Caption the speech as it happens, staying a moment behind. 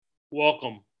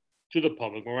Welcome to the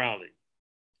Public Morality.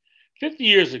 50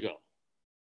 years ago,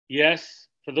 yes,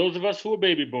 for those of us who are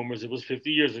baby boomers, it was 50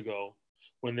 years ago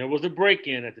when there was a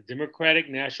break-in at the Democratic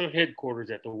National Headquarters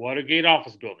at the Watergate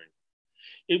office building.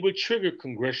 It would trigger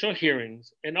congressional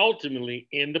hearings and ultimately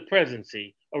end the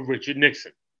presidency of Richard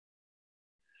Nixon.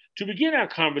 To begin our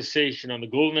conversation on the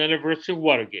golden anniversary of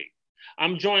Watergate,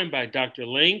 I'm joined by Dr.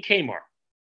 Elaine Kamarck.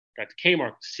 Dr.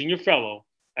 Kamarck, Senior Fellow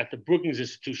at the Brookings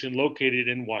Institution located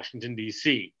in Washington,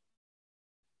 D.C.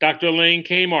 Dr. Elaine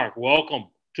Kamarck, welcome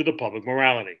to the Public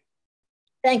Morality.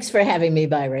 Thanks for having me,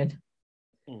 Byron.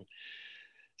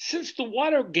 Since the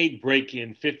Watergate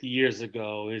break-in 50 years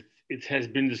ago, it has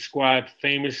been described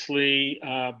famously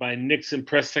by Nixon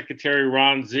Press Secretary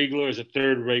Ron Ziegler as a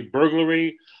third-rate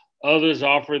burglary. Others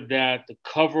offered that the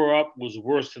cover-up was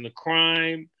worse than the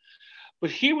crime. But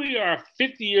here we are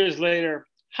 50 years later.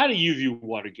 How do you view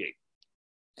Watergate?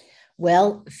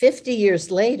 Well, 50 years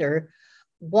later,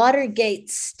 Watergate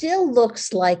still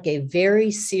looks like a very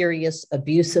serious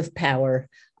abuse of power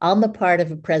on the part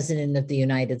of a president of the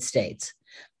United States.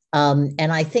 And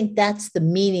I think that's the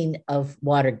meaning of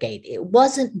Watergate. It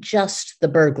wasn't just the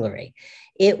burglary.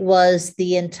 It was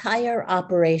the entire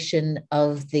operation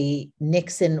of the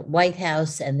Nixon White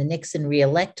House and the Nixon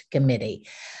Reelect Committee.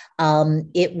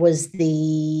 It was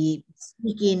the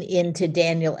sneaking into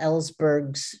Daniel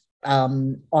Ellsberg's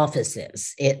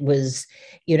offices. It was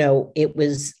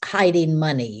hiding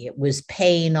money. It was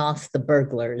paying off the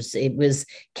burglars. It was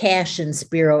cash in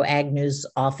Spiro Agnew's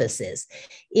offices.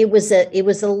 It was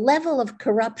a level of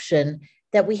corruption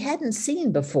that we hadn't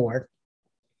seen before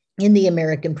in the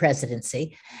American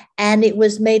presidency. And it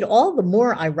was made all the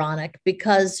more ironic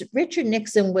because Richard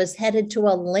Nixon was headed to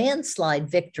a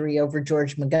landslide victory over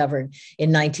George McGovern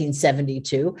in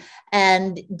 1972.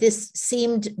 And this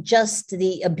seemed just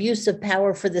the abuse of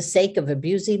power for the sake of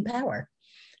abusing power.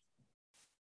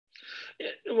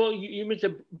 Well, you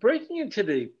mentioned breaking into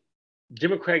the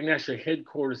Democratic National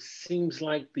Headquarters seems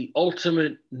like the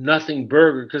ultimate nothing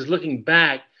burger, because looking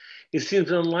back, it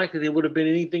seems unlikely there would have been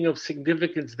anything of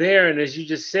significance there. And as you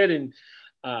just said, in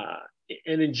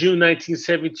June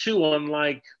 1972,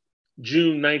 unlike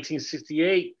June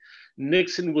 1968,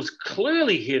 Nixon was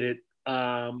clearly headed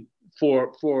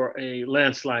for a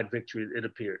landslide victory, it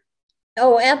appeared.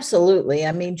 Oh, absolutely.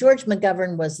 I mean, George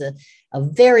McGovern was a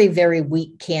very, very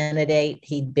weak candidate.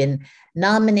 He'd been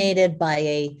nominated by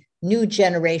a new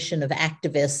generation of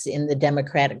activists in the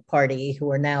Democratic Party who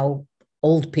are now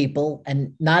old people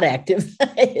and not active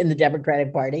in the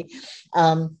Democratic Party.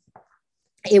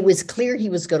 It was clear he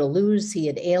was going to lose. He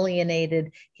had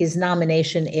alienated his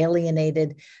nomination,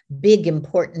 alienated big,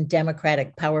 important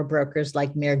Democratic power brokers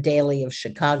like Mayor Daley of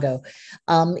Chicago.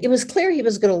 It was clear he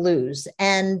was going to lose.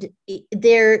 And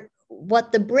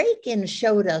what the break-in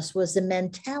showed us was a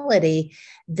mentality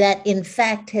that, in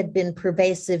fact, had been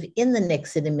pervasive in the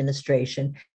Nixon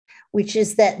administration, which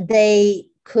is that they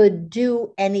could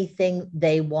do anything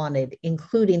they wanted,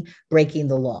 including breaking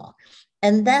the law.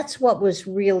 And that's what was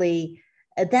really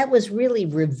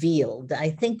revealed. I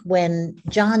think when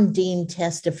John Dean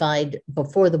testified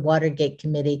before the Watergate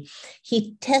Committee,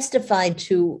 he testified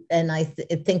to, and I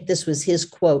think this was his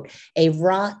quote, a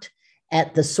rot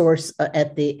at the source,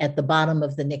 at the bottom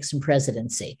of the Nixon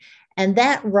presidency. And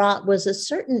that rot was a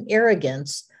certain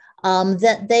arrogance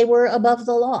that they were above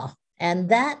the law. And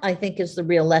that, I think, is the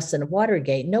real lesson of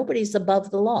Watergate. Nobody's above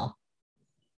the law.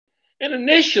 And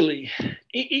initially,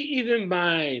 even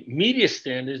by media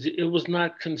standards, it was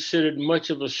not considered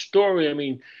much of a story. I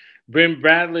mean, Brent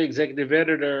Bradley, executive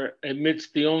editor, admits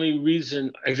executive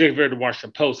editor of the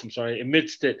Washington Post,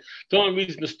 admits that the only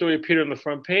reason the story appeared on the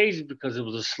front page is because it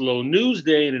was a slow news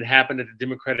day and it happened at the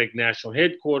Democratic National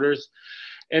Headquarters.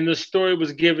 And the story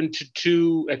was given to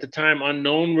two, at the time,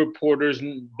 unknown reporters,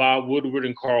 Bob Woodward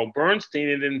and Carl Bernstein.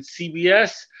 And then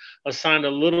CBS assigned a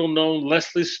little-known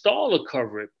Leslie Stahl to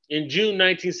cover it. In June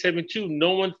 1972,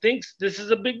 no one thinks this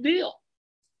is a big deal.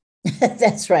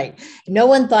 That's right. No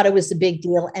one thought it was a big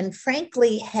deal. And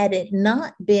frankly, had it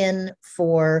not been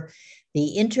for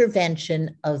the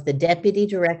intervention of the deputy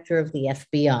director of the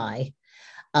FBI,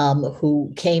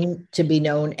 who came to be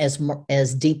known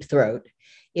as Deep Throat,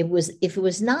 if it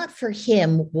was not for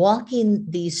him walking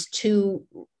these two,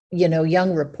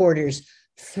 young reporters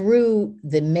through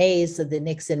the maze of the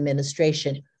Nixon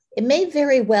administration, it may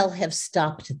very well have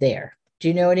stopped there. Do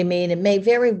you know what I mean? It may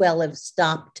very well have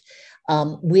stopped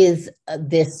with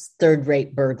this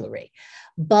third-rate burglary.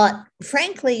 But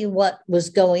frankly, what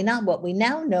we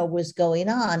now know was going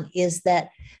on is that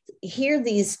here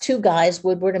these two guys,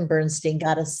 Woodward and Bernstein,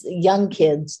 young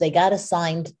kids, they got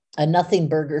assigned a nothing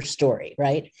burger story,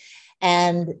 right?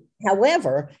 And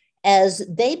however, as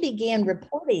they began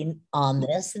reporting on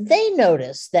this, they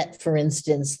noticed that, for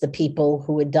instance, the people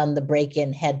who had done the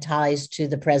break-in had ties to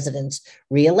the president's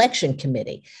reelection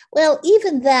committee. Well,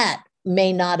 even that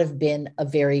may not have been a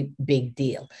very big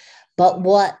deal. But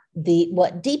what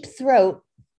Deep Throat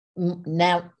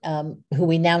now, who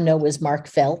we now know was Mark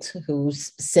Felt,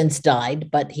 who's since died,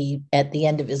 but he, at the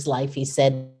end of his life, he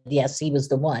said, yes, he was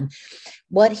the one.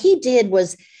 What he did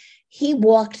was he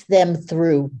walked them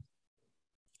through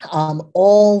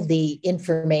all the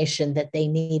information that they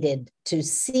needed to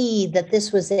see that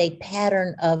this was a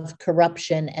pattern of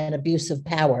corruption and abuse of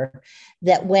power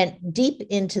that went deep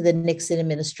into the Nixon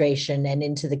administration and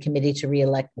into the committee to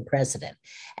reelect the president.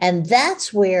 And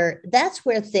that's where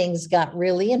things got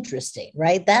really interesting,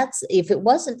 right? That's, if it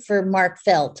wasn't for Mark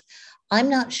Felt, I'm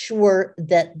not sure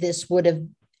that this would have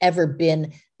ever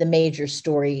been the major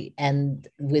story and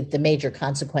with the major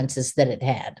consequences that it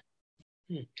had.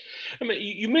 I mean,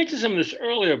 you mentioned some of this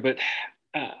earlier, but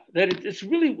that it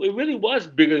really was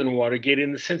bigger than Watergate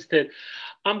in the sense that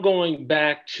I'm going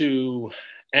back to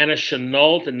Anna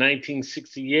Chenault in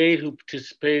 1968, who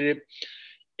participated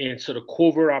in sort of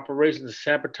covert operations to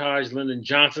sabotage Lyndon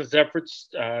Johnson's efforts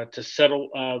to settle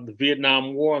the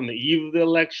Vietnam War on the eve of the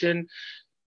election.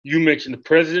 You mentioned the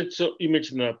president, so you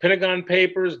mentioned the Pentagon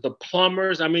Papers, the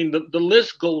plumbers. I mean, the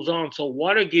list goes on. So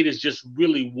Watergate is just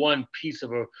really one piece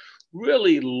of a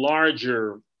really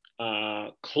larger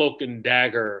cloak and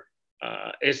dagger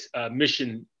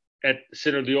mission at the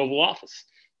center of the Oval Office.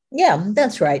 Yeah,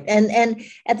 that's right. And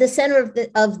at the center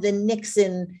of the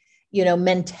Nixon,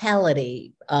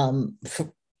 mentality,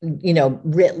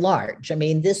 writ large. I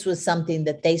mean, this was something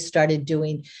that they started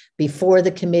doing before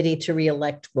the committee to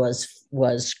reelect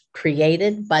was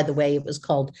created. By the way, it was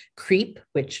called CREEP,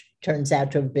 which turns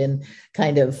out to have been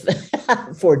kind of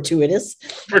fortuitous.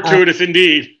 Fortuitous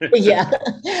indeed. Yeah,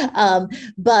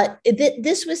 but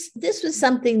this was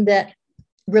something that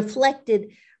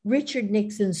reflected Richard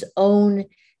Nixon's own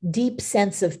deep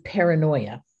sense of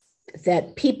paranoia,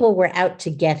 that people were out to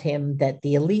get him, that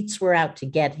the elites were out to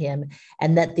get him,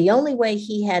 and that the only way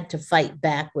he had to fight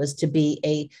back was to be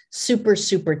a super,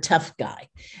 super tough guy.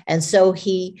 And so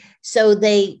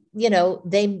they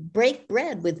break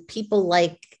bread with people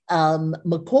like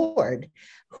McCord,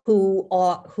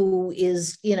 who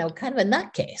is, kind of a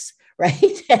nutcase.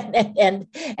 Right.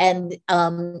 and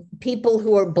people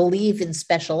who believe in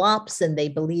special ops, and they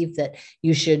believe that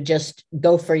you should just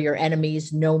go for your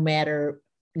enemies no matter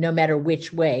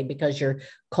which way, because your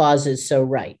cause is so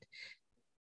right.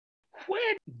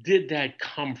 Where did that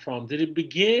come from? Did it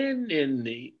begin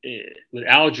with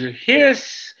Alger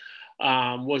Hiss?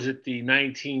 Was it the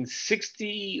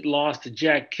 1960 loss to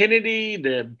Jack Kennedy,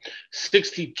 the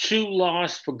 62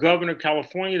 loss for Governor of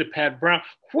California to Pat Brown?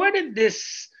 Where did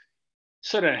this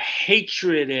sort of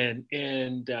hatred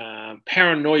and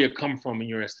paranoia come from, in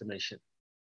your estimation?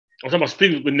 I'm talking about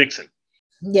speaking with Nixon.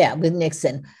 Yeah, with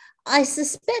Nixon. I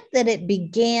suspect that it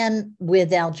began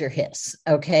with Alger Hiss.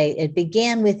 Okay, it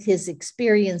began with his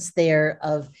experience there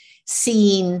of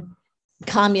seeing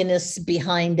communists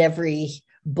behind every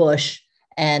bush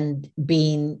and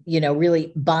being,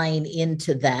 really buying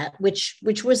into that, which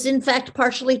was in fact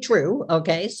partially true.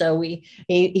 Okay, so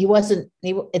he wasn't.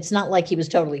 It's not like he was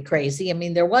totally crazy. I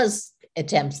mean, there were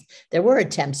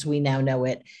attempts, we now know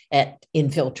it, at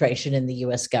infiltration in the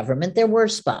U.S. government. There were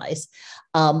spies,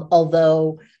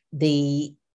 although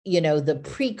the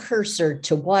precursor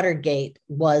to Watergate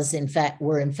were in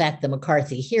fact the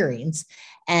McCarthy hearings.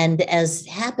 And as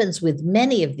happens with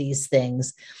many of these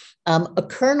things, a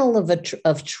kernel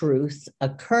of truth, a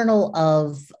kernel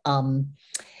of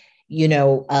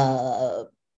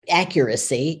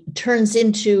accuracy turns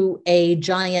into a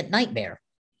giant nightmare.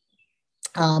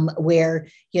 Where,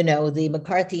 the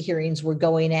McCarthy hearings were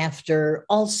going after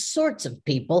all sorts of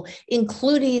people,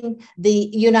 including the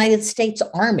United States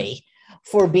Army,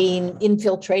 for being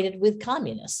infiltrated with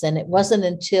communists. And it wasn't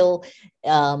until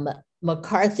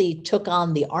McCarthy took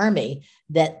on the Army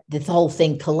that the whole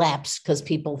thing collapsed, because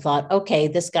people thought, okay,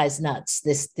 this guy's nuts.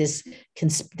 This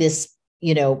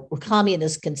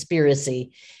communist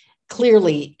conspiracy,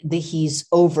 clearly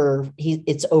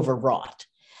it's overwrought.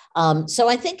 So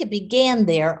I think it began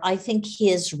there. I think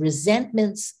his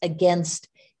resentments against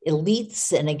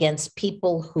elites and against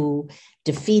people who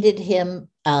defeated him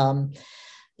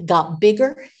got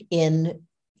bigger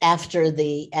after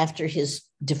his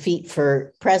defeat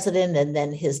for president and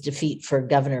then his defeat for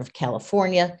governor of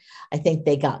California. I think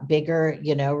they got bigger.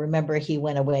 Remember, he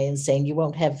went away and saying, you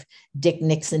won't have Dick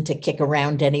Nixon to kick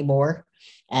around anymore.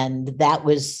 And that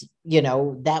was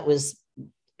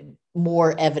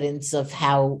more evidence of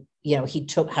how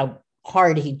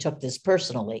hard he took this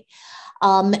personally.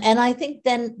 And I think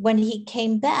then when he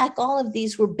came back, all of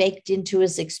these were baked into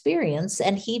his experience,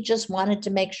 and he just wanted to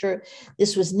make sure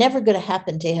this was never going to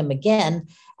happen to him again.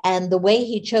 And the way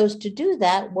he chose to do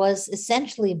that was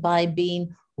essentially by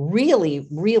being really,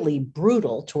 really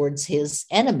brutal towards his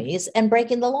enemies and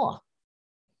breaking the law.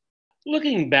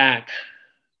 Looking back,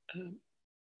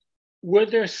 were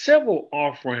there several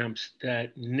off-ramps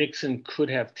that Nixon could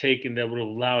have taken that would have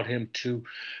allowed him to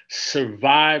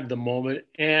survive the moment?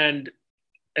 And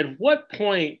at what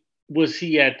point was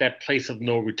he at that place of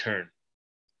no return?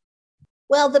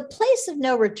 Well, the place of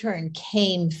no return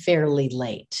came fairly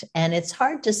late, and it's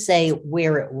hard to say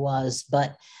where it was,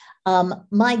 but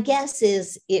my guess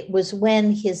is it was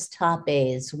when his top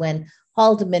aides, when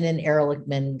Haldeman and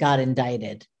Ehrlichman got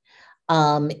indicted.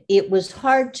 It was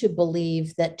hard to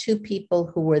believe that two people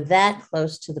who were that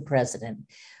close to the president,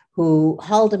 who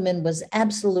Haldeman was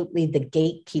absolutely the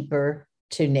gatekeeper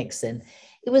to Nixon,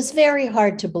 it was very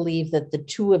hard to believe that the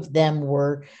two of them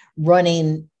were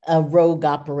running a rogue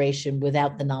operation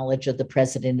without the knowledge of the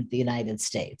president of the United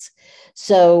States.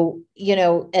 So,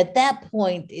 at that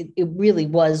point, it really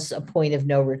was a point of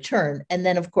no return. And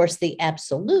then, of course, the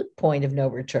absolute point of no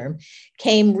return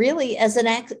came really as an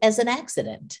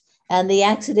accident. And the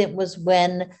accident was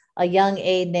when a young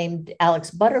aide named Alex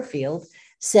Butterfield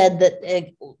said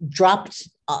that dropped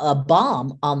a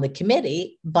bomb on the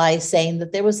committee by saying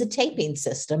that there was a taping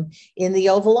system in the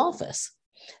Oval Office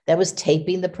that was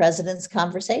taping the president's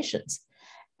conversations.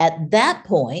 At that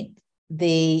point,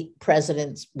 the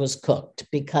president was cooked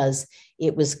because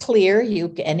it was clear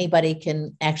anybody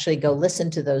can actually go listen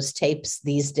to those tapes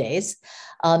these days.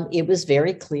 It was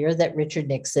very clear that Richard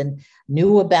Nixon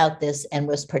knew about this and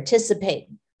was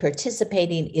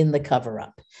participating in the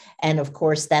cover-up. And of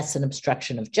course, that's an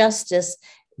obstruction of justice.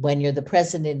 When you're the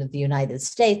president of the United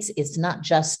States, it's not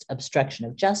just obstruction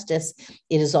of justice,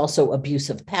 it is also abuse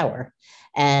of power.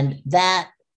 And that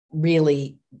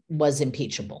really was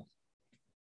impeachable.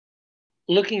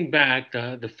 Looking back,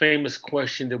 the famous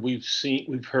question that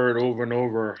we've heard over and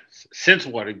over since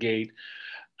Watergate,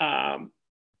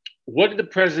 what did the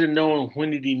president know and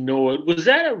when did he know it? Was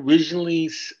that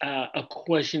originally a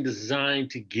question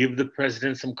designed to give the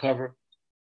president some cover?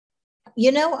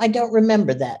 I don't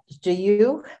remember that. Do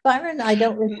you, Byron? I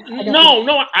don't.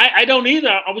 No, I don't either.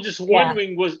 I was just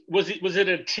wondering, was it an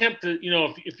attempt to,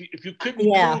 if you couldn't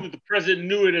prove that the president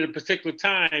knew it at a particular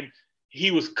time, he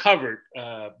was covered.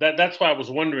 That's why I was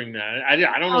wondering that. I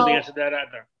don't know the answer to that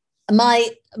either.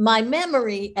 My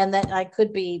memory, and that I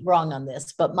could be wrong on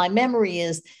this, but my memory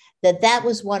is that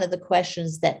was one of the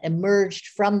questions that emerged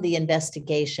from the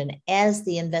investigation as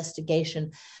the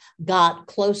investigation got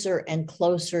closer and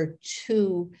closer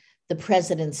to the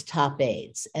president's top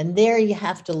aides. And there you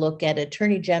have to look at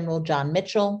Attorney General John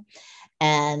Mitchell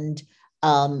and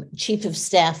Chief of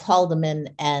Staff Haldeman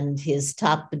and his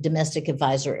top domestic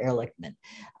advisor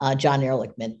John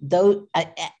Ehrlichman. Though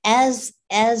as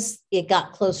it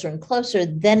got closer and closer,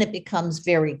 then it becomes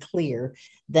very clear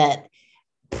that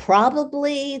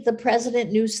probably the president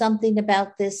knew something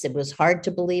about this. It was hard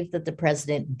to believe that the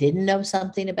president didn't know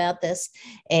something about this.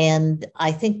 And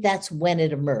I think that's when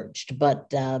it emerged.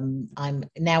 But I'm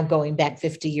now going back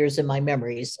 50 years in my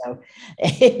memory, so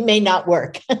it may not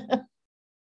work.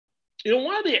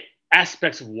 One of the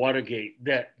aspects of Watergate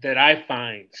that I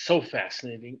find so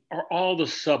fascinating are all the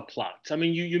subplots. I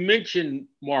mean, you mentioned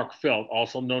Mark Felt,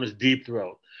 also known as Deep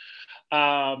Throat.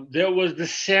 There was the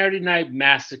Saturday Night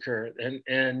Massacre,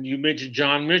 and you mentioned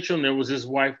John Mitchell, and there was his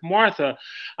wife, Martha.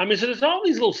 I mean, so there's all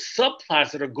these little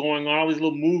subplots that are going on, all these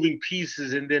little moving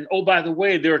pieces, and then, oh, by the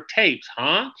way, there are tapes,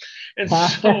 huh? And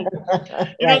so,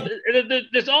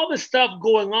 there's all this stuff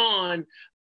going on.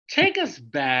 Take us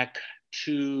back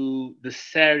to the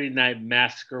Saturday Night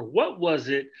Massacre. What was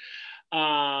it?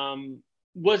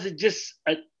 Was it just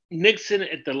Nixon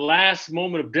at the last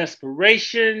moment of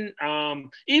desperation?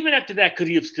 Even after that, could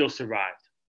he have still survived?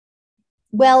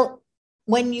 Well,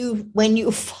 when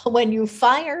you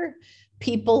fire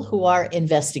people who are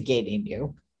investigating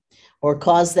you or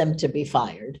cause them to be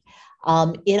fired,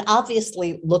 it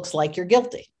obviously looks like you're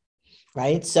guilty,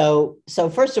 right? So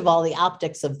first of all, the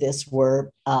optics of this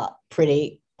were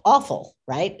pretty awful,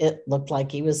 right? It looked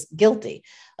like he was guilty.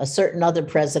 A certain other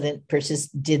president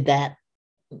did that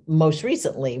most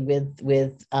recently with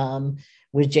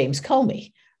James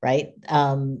Comey, right?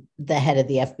 The head of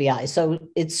the FBI. So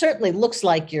it certainly looks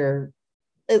like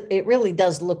it really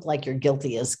does look like you're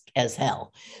guilty as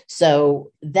hell.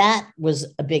 So that was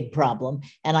a big problem.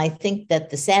 And I think that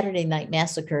the Saturday Night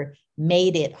Massacre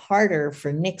made it harder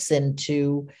for Nixon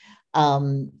to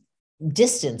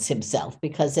distance himself,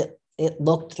 because it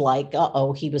looked like,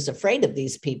 he was afraid of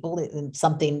these people, and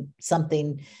something,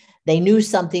 they knew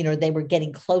something, or they were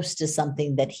getting close to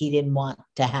something that he didn't want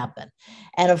to happen.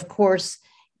 And of course,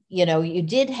 you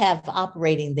did have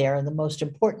operating there, and the most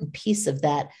important piece of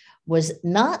that was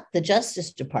not the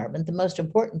Justice Department. The most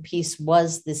important piece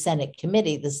was the Senate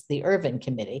committee, the Ervin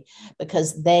Committee,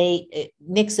 because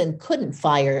Nixon couldn't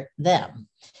fire them.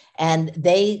 And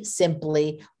they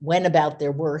simply went about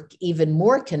their work even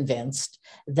more convinced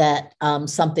that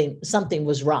something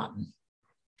was wrong.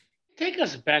 Take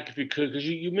us back, if you could, because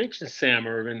you mentioned Sam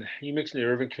Ervin, you mentioned the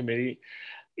Ervin Committee.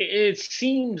 It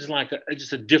seems like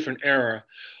just a different era.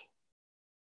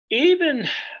 Even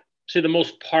to the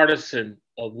most partisan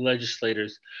of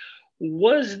legislators,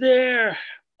 was there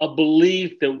a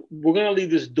belief that we're going to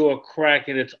leave this door crack,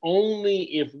 and it's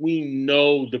only if we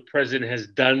know the president has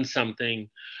done something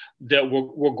that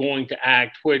we're going to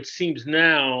act? Where it seems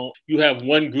now you have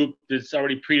one group that's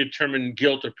already predetermined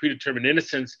guilt or predetermined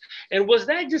innocence. And was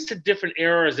that just a different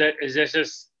era? Is that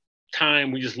just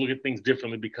time? We just look at things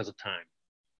differently because of time?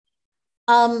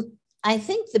 I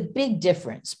think the big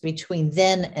difference between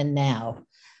then and now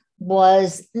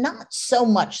was not so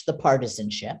much the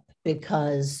partisanship,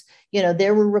 because,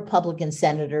 there were Republican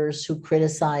senators who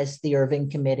criticized the Ervin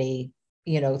Committee,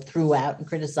 throughout, and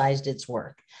criticized its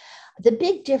work. The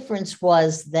big difference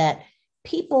was that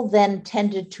people then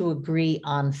tended to agree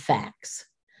on facts.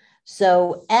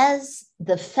 So as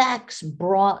the facts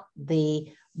brought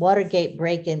the Watergate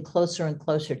break-in closer and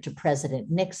closer to President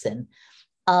Nixon,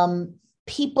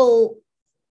 people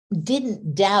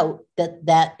didn't doubt that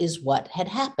that is what had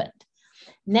happened.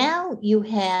 Now you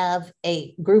have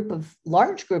a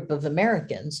large group of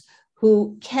Americans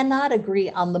who cannot agree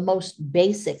on the most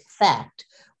basic fact,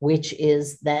 which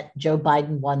is that Joe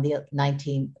Biden won the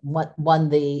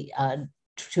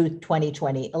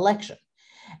 2020 election.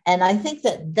 And I think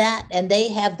and they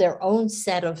have their own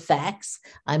set of facts.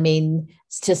 I mean,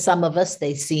 to some of us,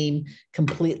 they seem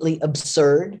completely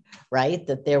absurd, right?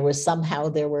 That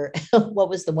what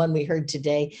was the one we heard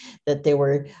today? That there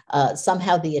were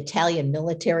somehow the Italian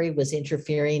military was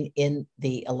interfering in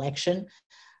the election.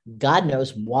 God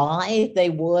knows why they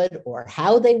would or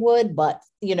how they would, but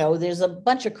there's a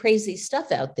bunch of crazy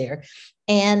stuff out there.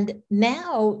 And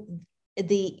now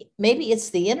maybe it's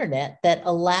the internet that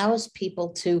allows people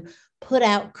to put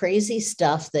out crazy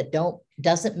stuff that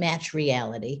doesn't match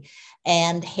reality,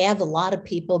 and have a lot of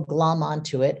people glom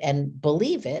onto it and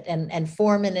believe it, and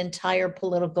form an entire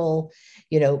political,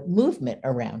 movement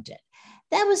around it.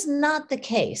 That was not the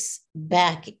case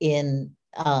back in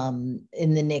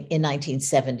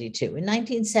 1972. In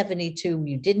 1972,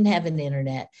 you didn't have an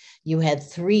internet. You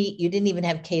didn't even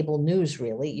have cable news,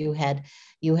 really. You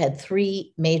had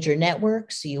three major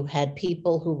networks. You had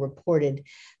people who reported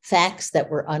facts that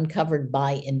were uncovered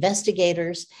by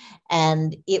investigators.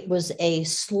 And it was a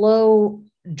slow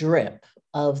drip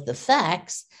of the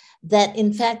facts that,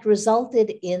 in fact,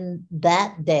 resulted in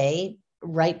that day,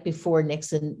 right before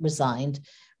Nixon resigned,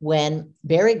 when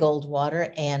Barry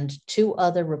Goldwater and two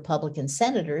other Republican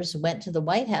senators went to the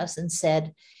White House and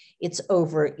said, "It's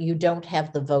over. You don't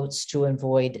have the votes to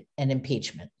avoid an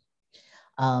impeachment.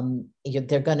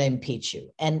 They're going to impeach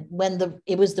you." And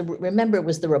it was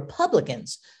the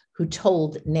Republicans who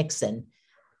told Nixon,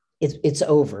 "It's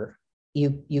over.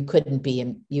 You can't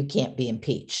be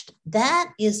impeached."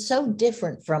 That is so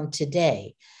different from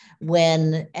today,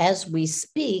 when, as we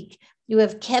speak, you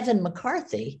have Kevin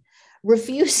McCarthy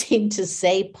refusing to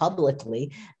say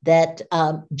publicly that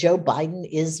Joe Biden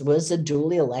was a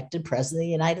duly elected president of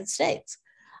the United States.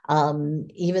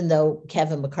 Even though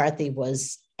Kevin McCarthy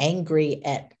was angry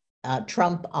at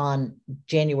Trump on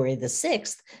January the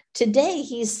 6th, today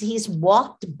he's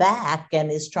walked back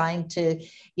and is trying to,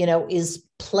 is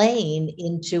playing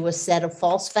into a set of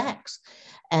false facts.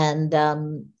 And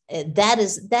that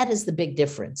is the big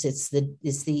difference. It's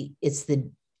the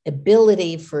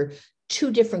ability for two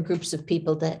different groups of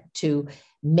people to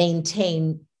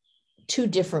maintain two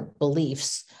different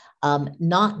beliefs,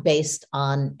 not based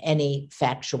on any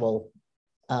factual,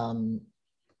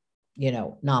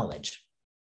 knowledge.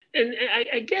 And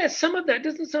I guess some of that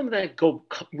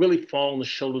really fall on the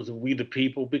shoulders of we the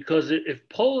people? Because if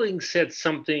polling said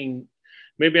something,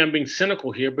 maybe I'm being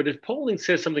cynical here, but if polling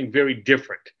says something very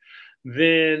different,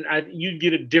 then you'd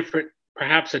get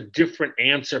perhaps a different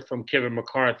answer from Kevin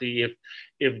McCarthy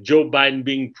if Joe Biden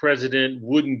being president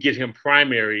wouldn't get him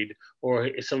primaried, or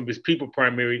if some of his people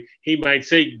primaried, he might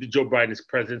say that Joe Biden is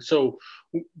president. So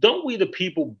don't we, the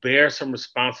people, bear some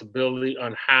responsibility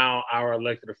on how our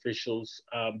elected officials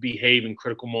behave in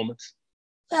critical moments?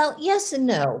 Well, yes and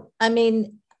no. I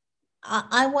mean,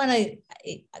 I want to,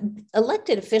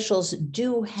 elected officials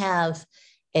do have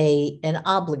an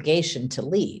obligation to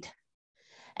lead.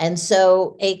 And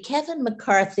so a Kevin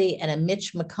McCarthy and a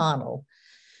Mitch McConnell,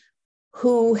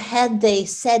 who had they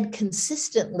said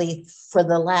consistently for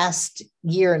the last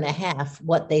year and a half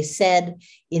what they said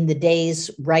in the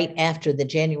days right after the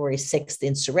January 6th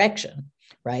insurrection,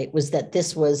 right, was that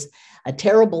this was a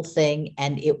terrible thing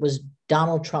and it was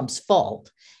Donald Trump's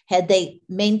fault. Had they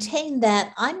maintained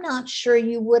that, I'm not sure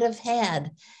you would have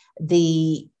had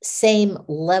the same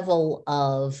level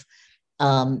of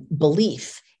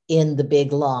belief in the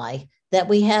big lie that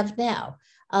we have now.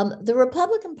 The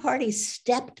Republican Party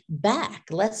stepped back.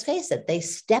 Let's face it, they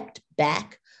stepped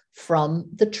back from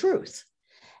the truth.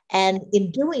 And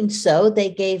in doing so, they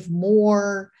gave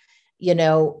more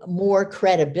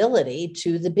credibility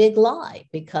to the big lie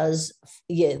because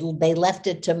they left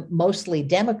it to mostly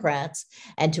Democrats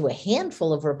and to a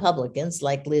handful of Republicans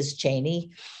like Liz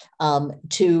Cheney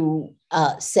to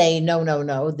say,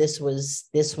 no, this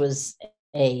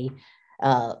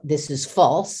is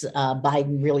false.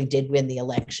 Biden really did win the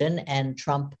election, and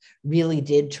Trump really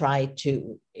did try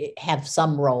to have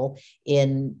some role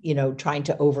in, trying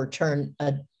to overturn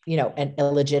an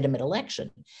illegitimate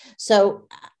election. So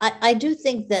I do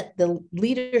think that the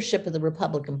leadership of the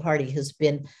Republican Party has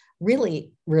been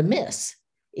really remiss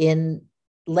in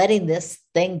letting this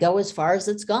thing go as far as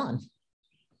it's gone.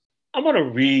 I'm going to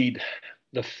read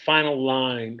the final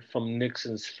line from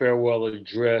Nixon's farewell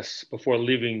address before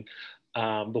leaving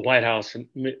the White House and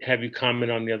have you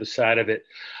comment on the other side of it.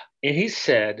 And he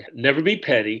said, "Never be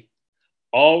petty.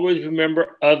 Always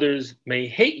remember others may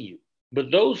hate you,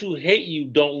 but those who hate you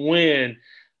don't win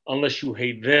unless you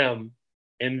hate them,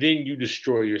 and then you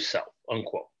destroy yourself,"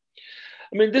 unquote.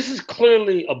 I mean, this is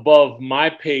clearly above my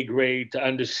pay grade to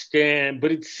understand,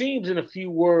 but it seems in a few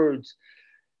words,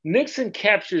 Nixon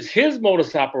captures his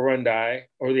modus operandi,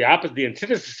 or the opposite, the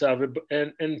antithesis of it,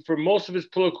 and for most of his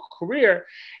political career,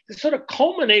 it sort of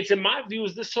culminates, in my view,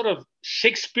 as this sort of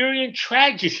Shakespearean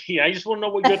tragedy. I just want to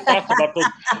know what your thoughts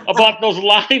about those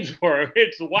lines were.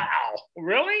 It's wow,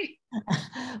 really?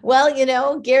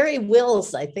 Well, Gary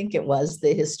Wills, I think it was,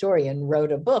 the historian,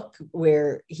 wrote a book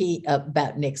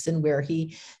about Nixon, where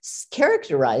he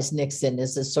characterized Nixon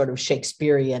as a sort of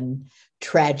Shakespearean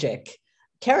tragic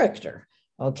character.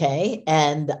 Okay.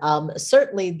 And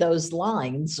certainly those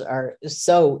lines are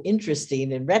so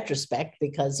interesting in retrospect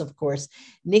because, of course,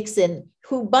 Nixon,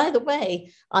 who, by the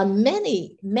way, on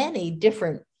many, many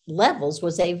different levels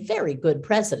was a very good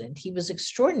president. He was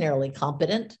extraordinarily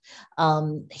competent.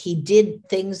 He did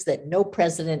things that no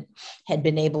president had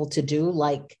been able to do,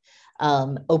 like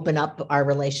open up our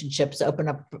relationships, open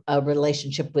up a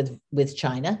relationship with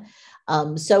China.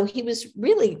 So he was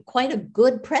really quite a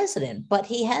good president, but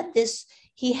he had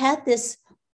this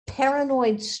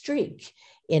paranoid streak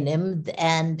in him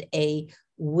and a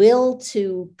will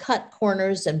to cut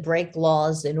corners and break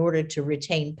laws in order to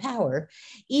retain power,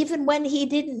 even when he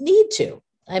didn't need to.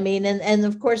 I mean, and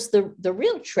of course, the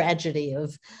real tragedy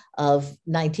of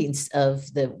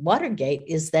the Watergate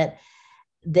is that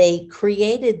they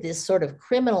created this sort of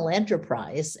criminal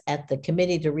enterprise at the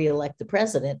committee to reelect the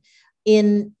president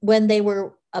when they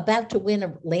were about to win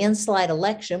a landslide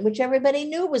election, which everybody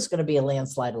knew was going to be a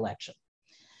landslide election.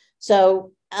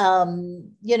 So,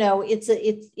 it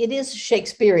is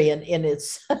Shakespearean in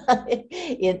its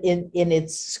in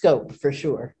its scope, for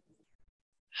sure.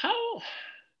 How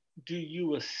do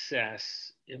you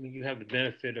assess? I mean, you have the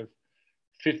benefit of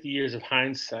 50 years of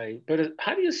hindsight, but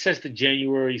how do you assess the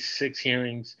January 6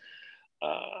 hearings,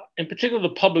 in particular the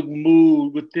public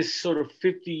mood with this sort of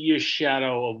 50-year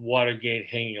shadow of Watergate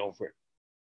hanging over it?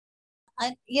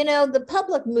 The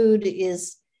public mood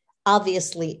is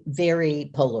obviously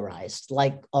very polarized,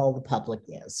 like all the public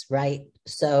is, right?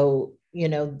 So,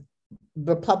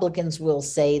 Republicans will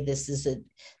say this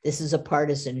is a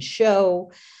partisan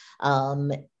show,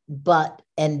 but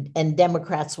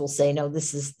Democrats will say no,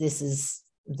 this is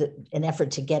an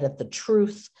effort to get at the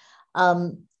truth.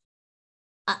 I'm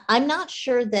not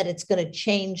sure that it's going to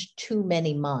change too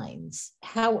many minds.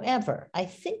 However, I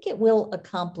think it will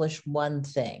accomplish one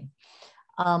thing.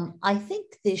 I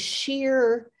think the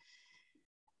sheer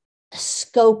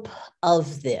scope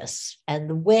of this and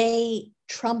the way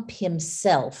Trump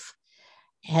himself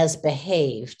has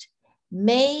behaved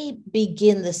may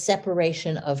begin the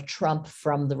separation of Trump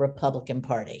from the Republican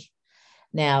Party.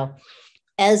 Now,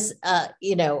 as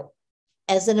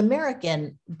an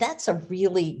American, that's a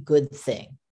really good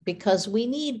thing because we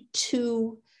need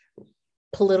two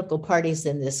political parties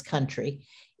in this country.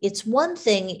 It's one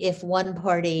thing if one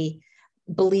party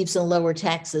believes in lower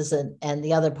taxes and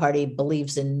the other party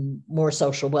believes in more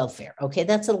social welfare. Okay,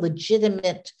 that's a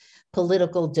legitimate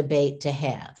political debate to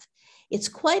have. It's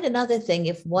quite another thing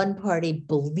if one party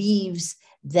believes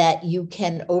that you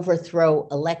can overthrow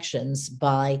elections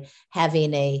by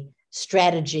having a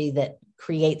strategy that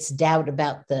creates doubt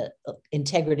about the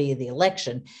integrity of the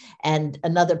election, and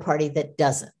another party that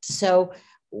doesn't. So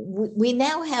we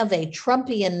now have a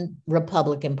Trumpian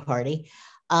Republican Party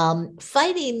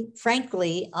fighting,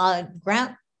 frankly,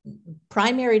 ground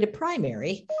primary to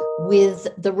primary with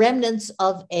the remnants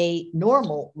of a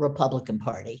normal Republican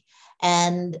Party.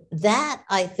 And that,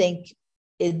 I think,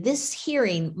 this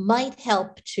hearing might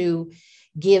help to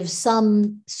give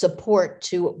some support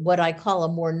to what I call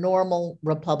a more normal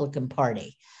Republican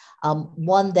Party,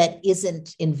 one that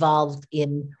isn't involved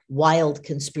in wild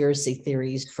conspiracy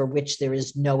theories for which there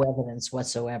is no evidence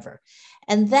whatsoever.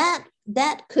 And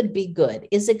that could be good.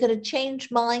 Is it going to change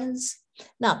minds?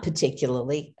 Not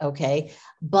particularly, okay?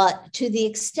 But to the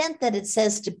extent that it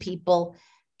says to people,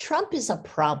 Trump is a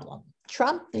problem.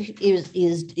 Trump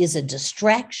is a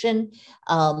distraction.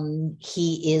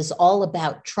 He is all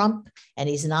about Trump, and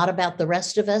he's not about the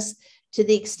rest of us. To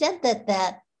the extent that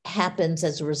that happens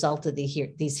as a result of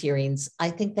these hearings, I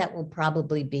think that will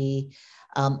probably be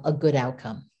a good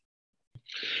outcome.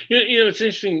 You know, it's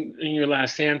interesting in your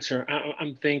last answer.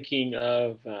 I'm thinking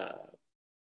of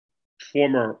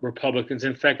former Republicans.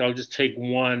 In fact, I'll just take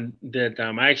one that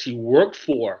I actually worked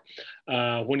for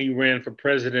when he ran for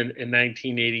president in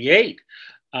 1988,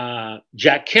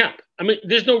 Jack Kemp. I mean,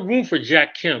 there's no room for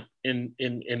Jack Kemp in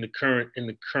the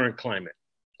current climate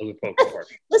of the Republican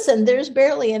Party. Listen, there's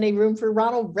barely any room for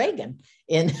Ronald Reagan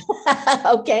in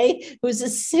okay,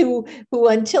 who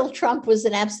until Trump was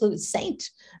an absolute saint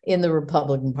in the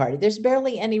Republican Party. There's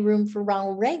barely any room for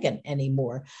Ronald Reagan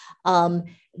anymore.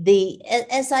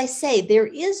 As I say, there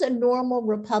is a normal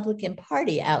Republican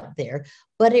Party out there,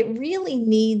 but it really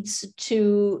needs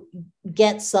to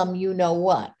get some you know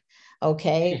what.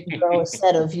 Okay, grow a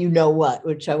set of you know what,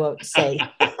 which I won't say.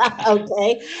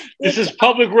 Okay, this is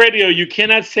public radio. You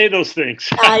cannot say those things.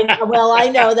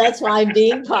 I know, that's why I'm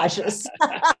being cautious.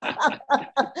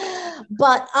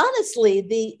 But honestly,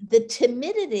 the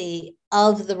timidity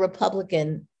of the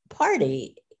Republican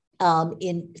Party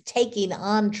in taking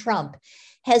on Trump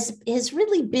has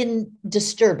really been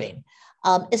disturbing,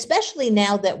 especially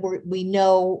now that we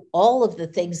know all of the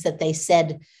things that they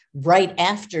said right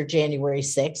after January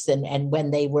 6th. And when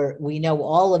we know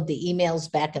all of the emails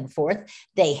back and forth.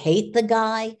 They hate the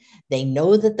guy. They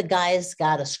know that the guy has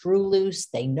got a screw loose.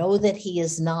 They know that he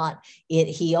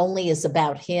only is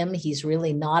about him. He's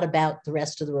really not about the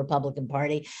rest of the Republican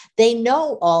Party. They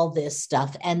know all this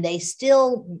stuff, and they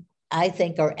still, I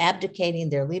think, are abdicating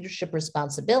their leadership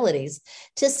responsibilities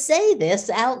to say this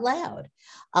out loud.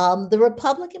 The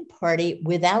Republican Party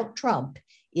without Trump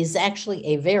is actually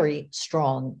a very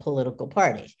strong political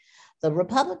party. The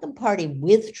Republican Party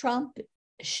with Trump,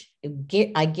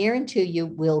 I guarantee you,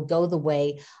 will go the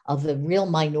way of the real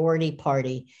minority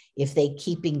party if they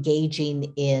keep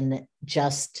engaging in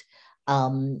just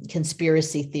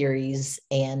conspiracy theories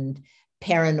and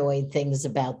paranoid things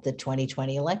about the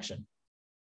 2020 election.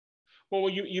 Well,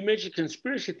 you mentioned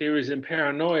conspiracy theories and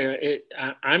paranoia.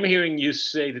 I'm hearing you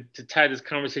say that, to tie this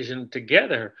conversation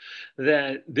together,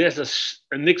 that there's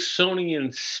a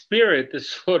Nixonian spirit that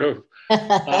sort of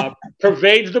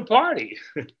pervades the party.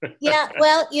 Yeah,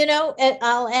 well,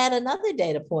 I'll add another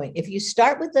data point. If you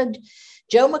start with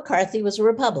Joe McCarthy was a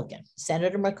Republican,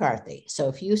 Senator McCarthy. So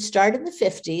if you start in the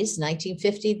 50s,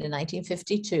 1950 to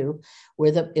 1952,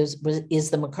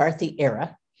 is the McCarthy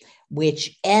era,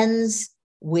 which ends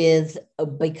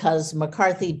because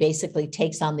McCarthy basically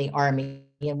takes on the army.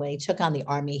 And when he took on the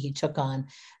army, he took on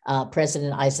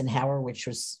President Eisenhower,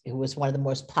 who was one of the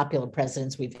most popular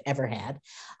presidents we've ever had.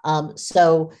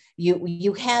 So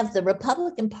you have the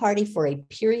Republican Party for a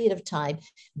period of time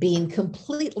being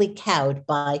completely cowed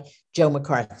by Joe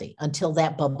McCarthy until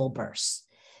that bubble bursts.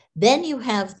 Then you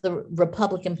have the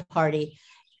Republican Party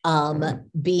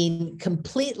being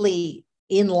completely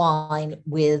in line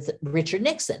with Richard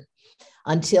Nixon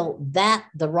until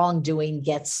the wrongdoing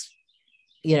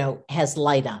has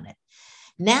light on it.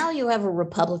 Now you have a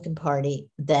Republican Party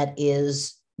that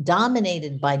is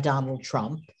dominated by Donald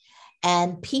Trump,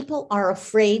 and people are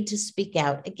afraid to speak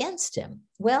out against him.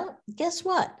 Well, guess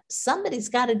what? Somebody's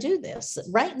got to do this.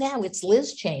 Right now, it's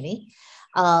Liz Cheney,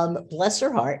 bless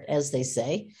her heart, as they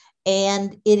say,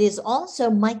 and it is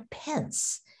also Mike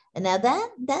Pence. And now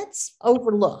that's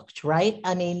overlooked, right?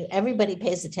 I mean, everybody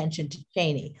pays attention to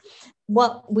Cheney.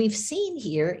 what we've seen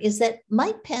here is that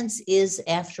Mike Pence is,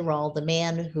 after all, the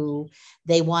man who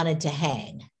they wanted to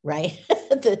hang, right?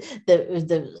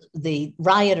 the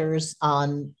rioters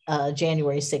on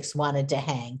January 6th wanted to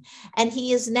hang. And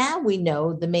he is now, we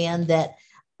know, the man that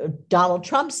Donald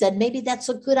Trump said, maybe that's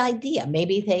a good idea.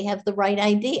 Maybe they have the right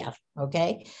idea.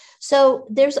 Okay. So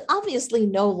there's obviously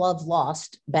no love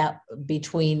lost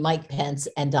between Mike Pence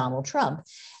and Donald Trump.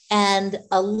 And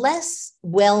a less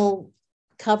well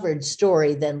covered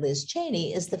story than Liz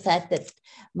Cheney is the fact that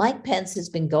Mike Pence has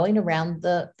been going around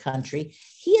the country.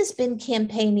 He has been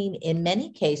campaigning in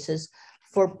many cases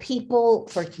for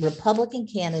Republican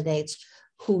candidates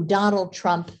who Donald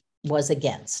Trump was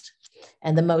against.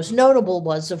 And the most notable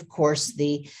was, of course,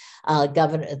 the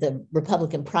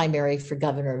Republican primary for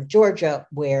governor of Georgia,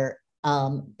 where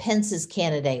Pence's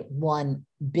candidate won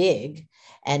big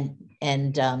and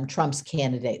Trump's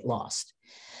candidate lost.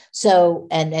 So,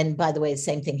 and by the way, the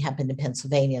same thing happened in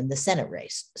Pennsylvania in the Senate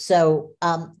race. So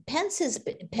Pence has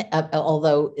been,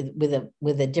 although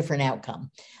with a different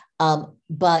outcome,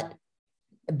 but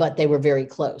they were very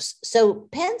close. So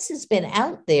Pence has been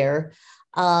out there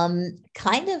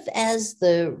kind of as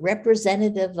the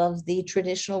representative of the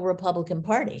traditional Republican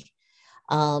Party,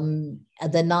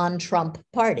 the non-Trump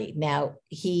party. Now,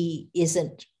 he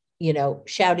isn't,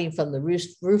 shouting from the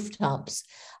rooftops,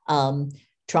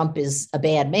 Trump is a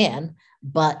bad man,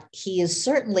 but he is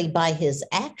certainly, by his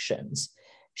actions,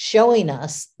 showing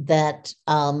us that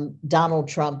Donald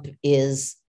Trump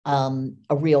is a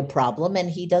real problem, and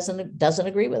he doesn't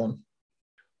agree with him.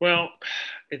 Well,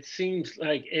 it seems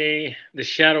like the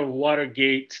shadow of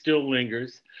Watergate still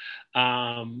lingers.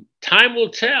 Time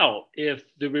will tell if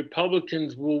the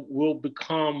Republicans will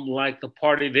become like the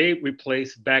party they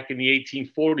replaced back in the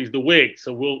 1840s, the Whigs.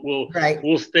 So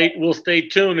we'll stay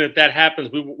tuned. If that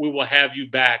happens, we will have you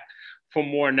back for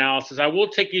more analysis. I will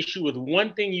take issue with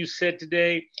one thing you said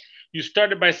today. You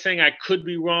started by saying I could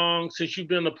be wrong. Since you've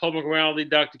been in the public morality,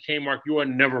 Dr. Kamarck, you are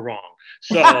never wrong.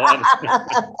 So,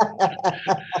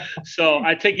 so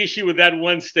I take issue with that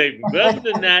one statement. But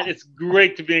other than that, it's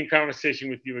great to be in conversation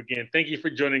with you again. Thank you for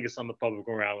joining us on the public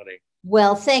morality.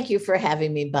 Well, thank you for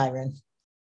having me, Byron.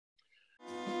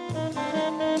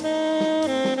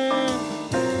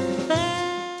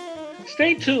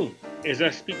 Stay tuned as I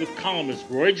speak with columnist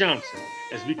Roy Johnson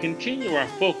as we continue our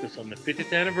focus on the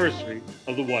 50th anniversary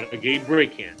of the Watergate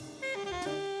break-in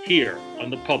here on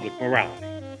the public morality.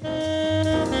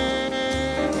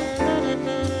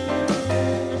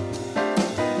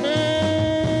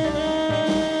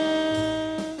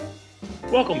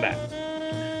 Welcome back.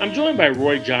 I'm joined by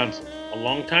Roy Johnson, a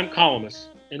longtime columnist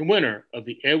and winner of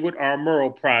the Edward R.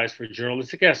 Murrow Prize for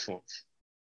Journalistic Excellence.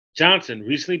 Johnson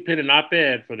recently penned an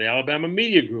op-ed for the Alabama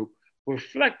Media Group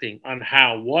reflecting on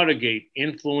how Watergate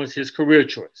influenced his career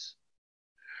choice.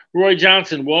 Roy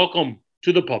Johnson, welcome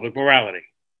to the public morality.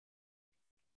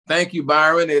 Thank you,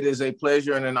 Byron. It is a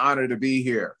pleasure and an honor to be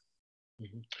here.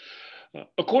 Mm-hmm.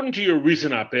 According to your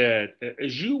recent op-ed,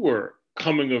 as you were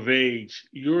coming of age,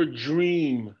 your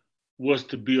dream was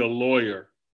to be a lawyer.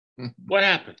 What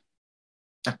happened?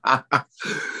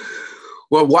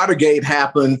 Well, Watergate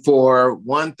happened for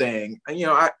one thing.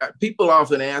 People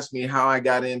often ask me how I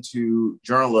got into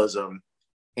journalism,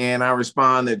 and I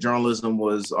respond that journalism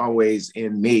was always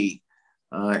in me.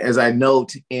 As I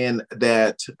note in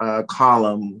that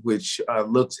column, which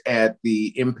looks at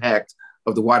the impact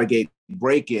of the Watergate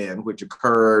break-in, which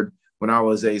occurred when I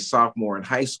was a sophomore in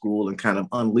high school and kind of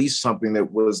unleashed something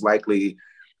that was likely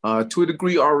to a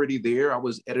degree already there. I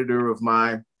was editor of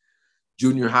my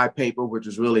junior high paper, which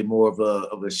was really more of a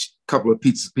couple of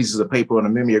pieces of paper on a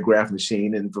mimeograph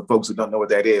machine. And for folks who don't know what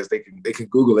that is, they can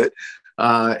Google it.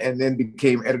 And then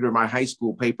became editor of my high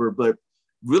school paper, but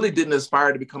really didn't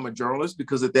aspire to become a journalist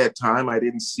because at that time I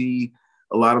didn't see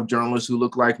a lot of journalists who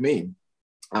looked like me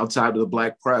outside of the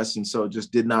Black press. And so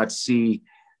just did not see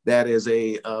that as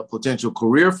a potential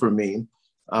career for me.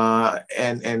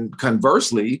 And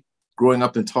conversely, growing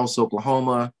up in Tulsa,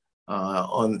 Oklahoma,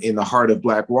 in the heart of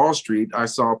Black Wall Street, I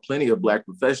saw plenty of Black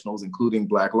professionals, including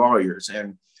Black lawyers.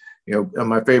 And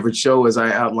my favorite show, as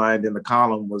I outlined in the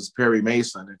column, was Perry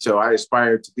Mason. And so I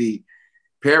aspired to be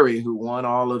Perry, who won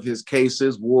all of his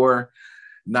cases, wore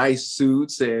nice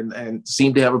suits, and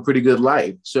seemed to have a pretty good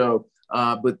life. So,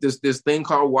 but this thing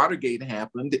called Watergate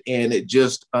happened, and it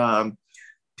just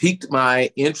piqued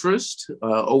my interest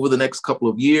over the next couple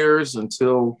of years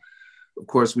until, of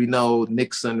course, we know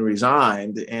Nixon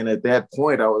resigned. And at that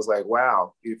point, I was like,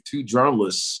 wow, if two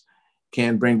journalists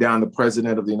can bring down the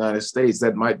president of the United States,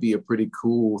 that might be a pretty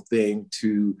cool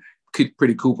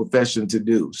pretty cool profession to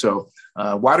do. So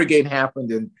Watergate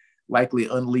happened and likely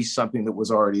unleashed something that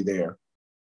was already there.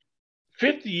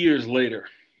 50 years later,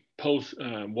 post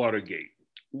Watergate,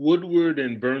 Woodward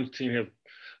and Bernstein have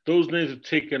those names have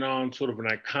taken on sort of an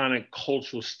iconic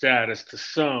cultural status to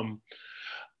some.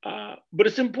 But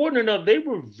it's important to know they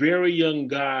were very young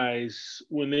guys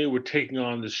when they were taking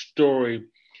on the story.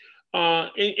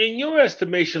 In your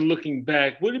estimation, looking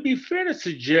back, would it be fair to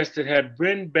suggest that had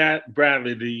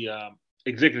Bradley, the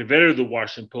executive editor of the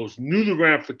Washington Post, knew the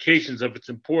ramifications of its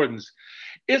importance,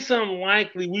 it's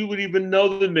unlikely we would even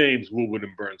know the names Woodward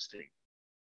and Bernstein?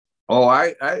 Oh,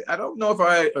 I don't know if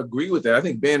I agree with that. I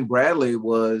think Ben Bradley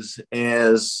was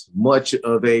as much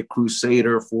of a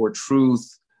crusader for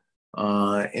truth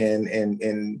and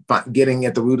getting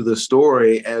at the root of the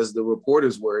story as the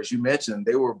reporters were. As you mentioned,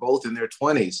 they were both in their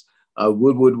 20s.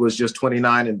 Woodward was just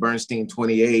 29 and Bernstein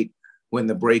 28 when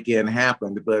the break-in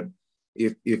happened. But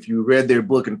if you read their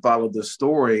book and followed the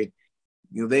story,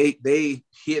 you know they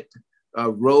hit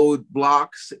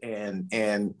roadblocks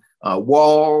and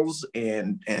walls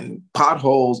and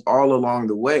potholes all along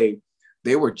the way.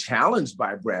 They were challenged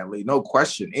by Bradley, no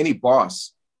question. Any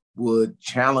boss would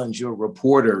challenge your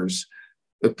reporters,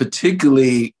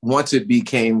 particularly once it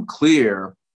became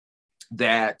clear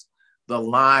that the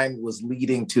line was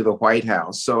leading to the White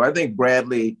House. So I think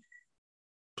Bradley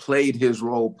played his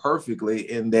role perfectly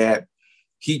in that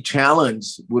he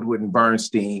challenged Woodward and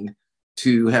Bernstein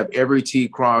to have every T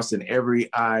crossed and every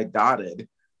I dotted,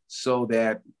 so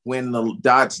that when the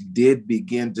dots did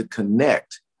begin to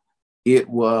connect, it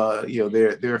was,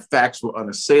 their facts were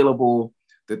unassailable,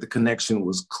 that the connection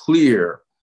was clear,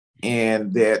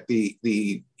 and that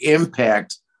the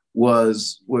impact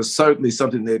was certainly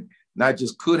something that not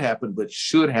just could happen, but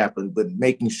should happen, but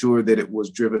making sure that it was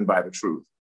driven by the truth.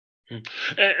 And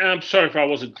I'm sorry if I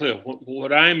wasn't clear.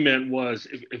 What I meant was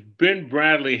if Ben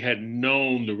Bradley had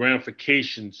known the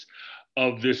ramifications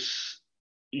of this,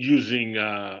 using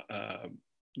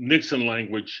Nixon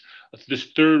language, this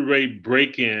third-rate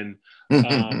break-in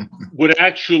would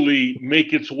actually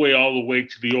make its way all the way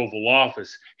to the Oval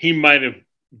Office, he might have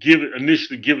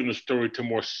initially given the story to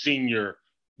more senior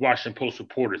Washington Post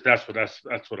reporters. That's what I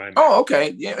meant. Oh,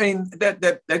 okay. Yeah, I mean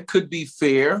that could be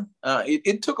fair.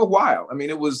 It took a while. I mean,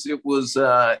 it was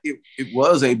a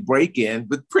break-in,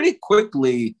 but pretty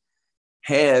quickly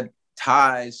had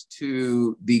ties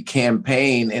to the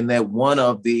campaign, and that one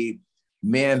of the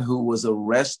men who was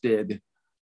arrested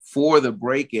for the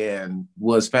break-in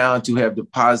was found to have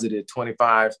deposited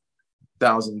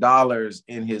 $25,000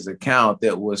 in his account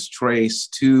that was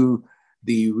traced to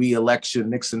the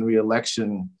Nixon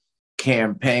reelection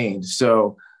campaign.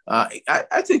 So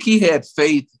I think he had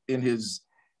faith in his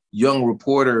young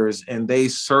reporters, and they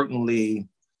certainly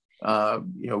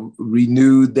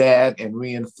renewed that and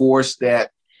reinforced that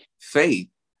faith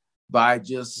by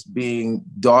just being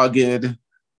dogged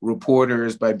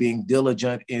reporters, by being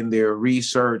diligent in their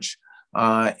research,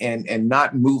 and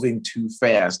not moving too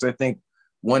fast. I think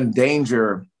one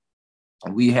danger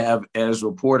we have as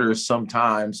reporters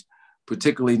sometimes,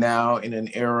 particularly now in an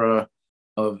era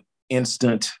of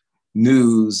instant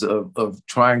news, of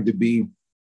trying to be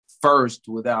first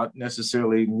without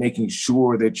necessarily making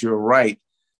sure that you're right,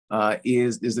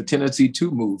 is a tendency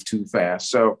to move too fast.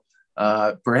 So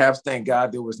perhaps, thank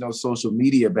God, there was no social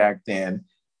media back then,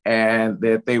 and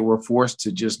that they were forced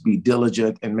to just be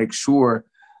diligent and make sure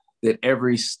that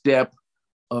every step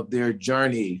of their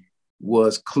journey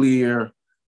was clear,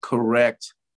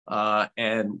 correct,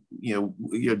 and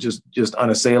just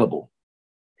unassailable.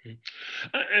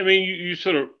 I mean, you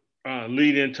sort of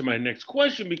lead into my next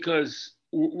question, because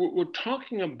we're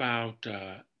talking about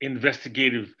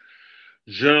investigative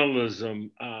journalism,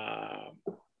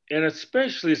 and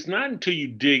especially it's not until you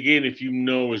dig in, if you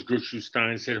know, as Gertrude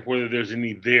Stein said, whether there's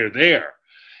any there.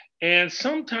 And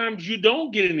sometimes you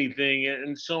don't get anything.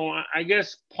 And so I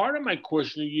guess part of my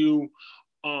question to you,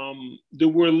 that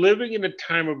we're living in a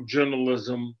time of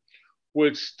journalism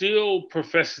which still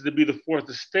professes to be the fourth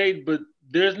estate, but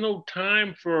there's no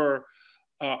time for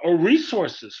or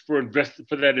resources for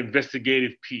that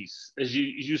investigative piece. As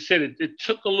you said, it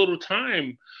took a little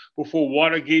time before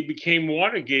Watergate became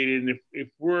Watergate, and if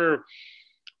we're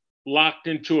locked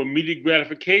into immediate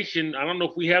gratification, I don't know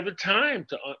if we have the time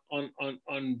to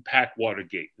unpack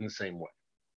Watergate in the same way.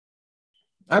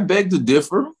 I beg to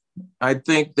differ. I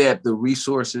think that the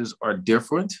resources are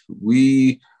different.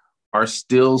 We are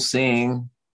still seeing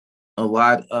a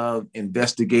lot of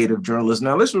investigative journalism.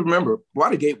 Now, let's remember,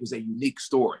 Watergate was a unique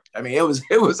story. I mean,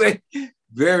 it was a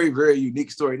very, very unique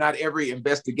story. Not every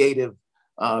investigative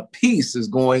piece is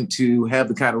going to have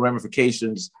the kind of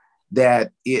ramifications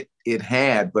that it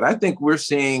had. But I think we're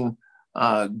seeing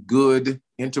good,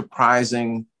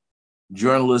 enterprising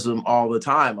journalism all the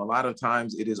time. A lot of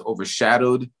times it is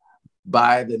overshadowed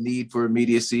by the need for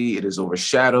immediacy. It is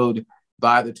overshadowed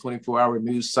by the 24-hour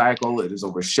news cycle. It is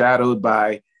overshadowed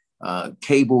by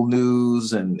cable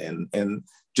news and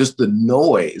just the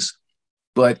noise.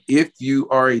 But if you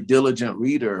are a diligent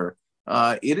reader,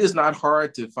 it is not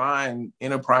hard to find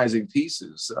enterprising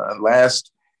pieces.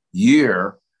 Last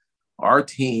year, our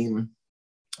team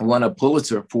won a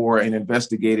Pulitzer for an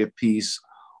investigative piece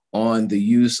on the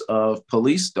use of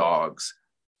police dogs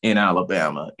in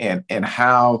Alabama and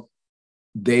how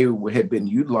they had been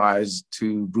utilized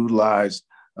to brutalize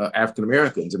African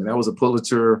Americans. I mean, that was a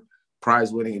Pulitzer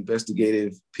Prize-winning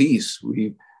investigative piece.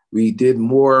 We did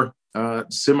more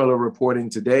similar reporting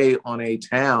today on a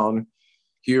town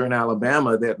here in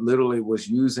Alabama that literally was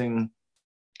using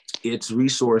its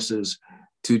resources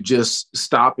to just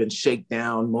stop and shake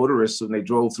down motorists when they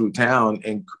drove through town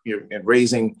and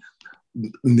raising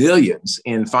millions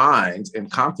in fines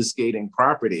and confiscating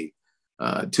property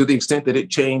to the extent that it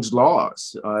changed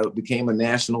laws. It became a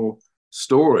national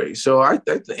story. So I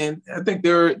think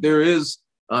there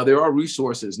are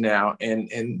resources now,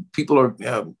 and people are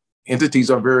entities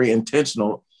are very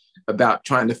intentional about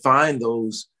trying to find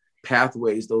those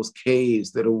pathways, those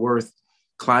caves that are worth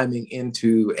climbing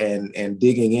into and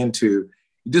digging into.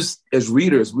 Just as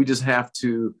readers, we just have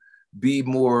to be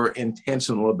more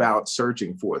intentional about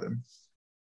searching for them.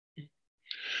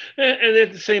 And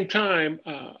at the same time,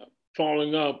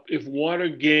 following up, if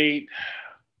Watergate,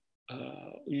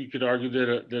 you could argue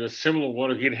that a similar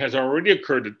Watergate has already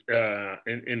occurred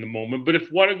in the moment, but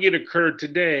if Watergate occurred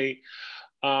today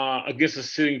against a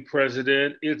sitting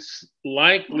president, it's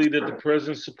likely that the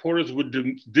president's supporters would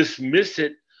dismiss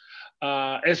it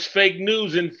as fake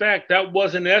news. In fact, that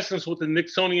was in essence what the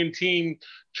Nixonian team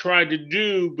tried to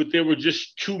do, but there were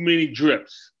just too many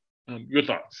drips. Your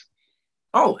thoughts?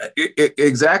 Oh,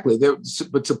 exactly.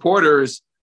 But supporters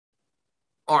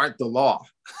aren't the law.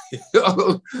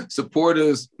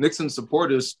 Nixon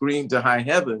supporters screamed to high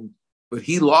heaven, but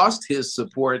he lost his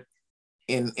support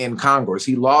in Congress.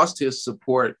 He lost his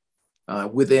support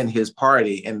within his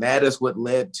party, and that is what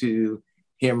led to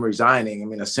him resigning. I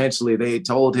mean, essentially, they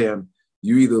told him,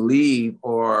 you either leave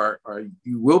or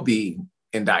you will be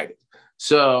indicted.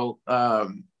 So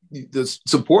the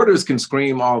supporters can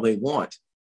scream all they want.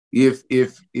 If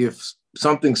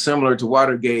something similar to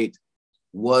Watergate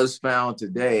was found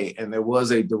today, and there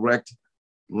was a direct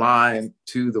line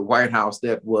to the White House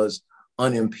that was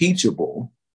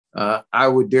unimpeachable, I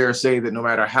would dare say that no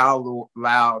matter how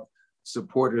loud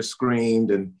supporters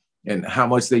screamed and how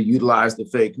much they utilized the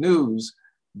fake news,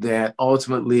 that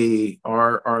ultimately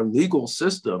our legal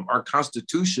system, our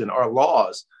Constitution, our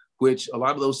laws, which a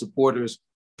lot of those supporters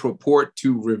purport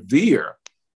to revere,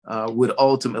 would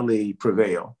ultimately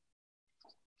prevail.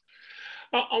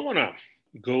 I want to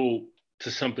go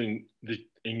to something that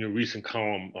in your recent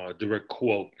column, direct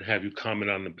quote, and have you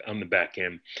comment on the back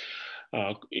end.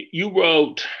 You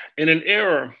wrote, in an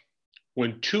era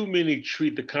when too many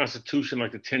treat the Constitution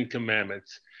like the Ten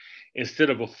Commandments, instead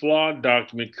of a flawed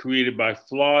document created by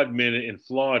flawed men in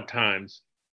flawed times,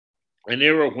 an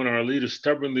era when our leaders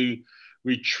stubbornly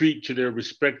retreat to their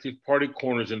respective party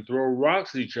corners and throw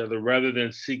rocks at each other rather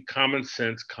than seek common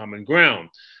sense, common ground.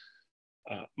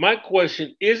 My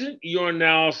question, isn't your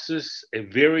analysis a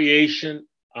variation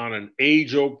on an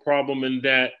age-old problem in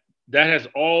that has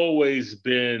always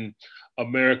been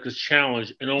America's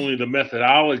challenge, and only the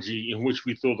methodology in which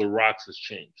we throw the rocks has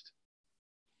changed?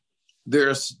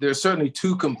 There's certainly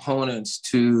two components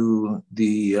to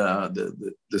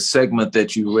the segment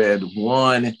that you read.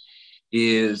 One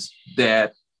is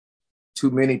that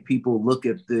too many people look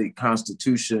at the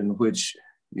Constitution, which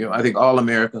I think all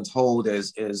Americans hold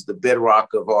as the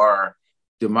bedrock of our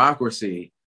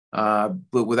democracy,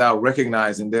 but without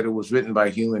recognizing that it was written by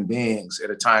human beings at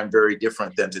a time very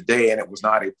different than today, and it was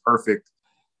not a perfect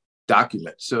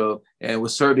document. So, and it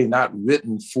was certainly not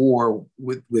written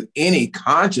with any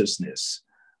consciousness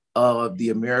of the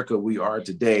America we are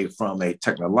today, from a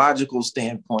technological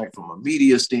standpoint, from a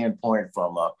media standpoint,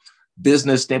 from a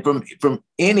business standpoint, from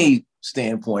any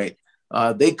standpoint.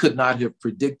 They could not have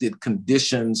predicted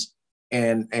conditions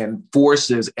and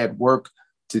forces at work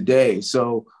today.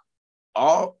 So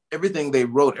everything they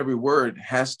wrote, every word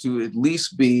has to at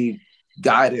least be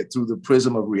guided through the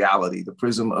prism of reality, the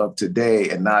prism of today,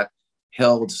 and not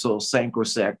held so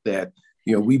sacrosanct that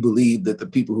we believe that the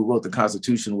people who wrote the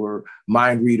Constitution were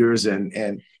mind readers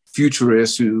and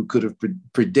futurists who could have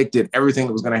predicted everything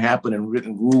that was going to happen and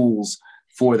written rules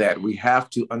for that. We have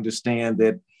to understand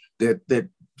that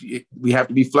we have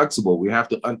to be flexible. We have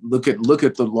to look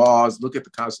at the laws, look at the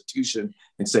Constitution,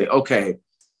 and say, okay,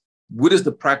 what is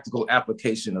the practical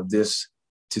application of this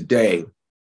today?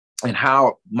 And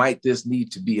how might this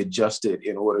need to be adjusted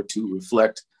in order to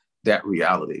reflect that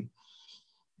reality?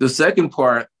 The second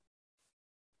part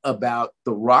about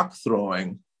the rock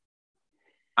throwing,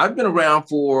 I've been around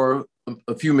for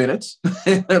a few minutes,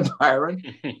 Byron,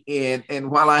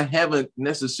 and while I haven't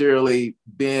necessarily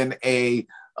been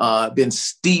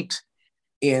steeped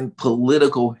in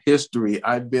political history,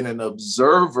 I've been an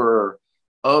observer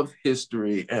of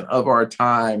history and of our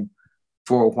time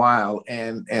for a while,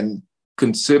 and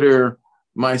consider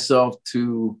myself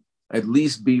to at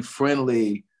least be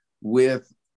friendly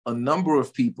with a number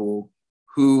of people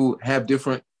who have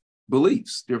different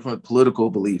beliefs, different political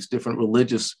beliefs, different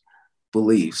religious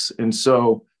beliefs. And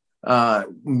so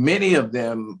many of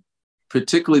them,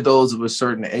 particularly those of a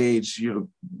certain age,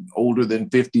 older than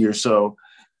 50 or so,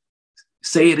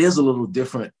 say it is a little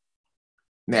different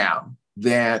now,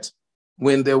 that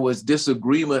when there was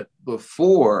disagreement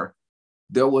before,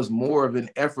 there was more of an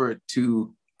effort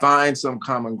to find some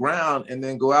common ground and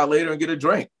then go out later and get a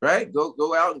drink, right?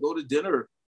 Go out and go to dinner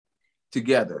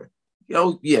together.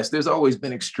 Yes, there's always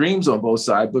been extremes on both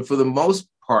sides, but for the most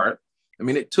part, I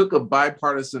mean, it took a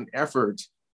bipartisan effort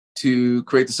to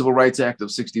create the Civil Rights Act of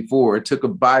 '64. It took a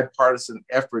bipartisan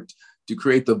effort to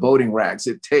create the voting rights.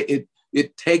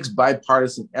 It takes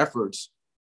bipartisan efforts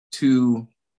to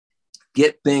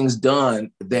get things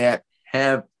done that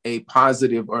have a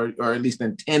positive, or at least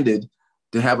intended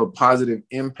to have a positive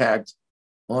impact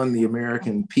on the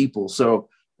American people. So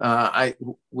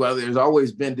while there's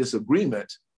always been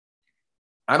disagreement,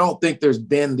 I don't think there's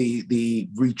been the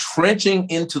retrenching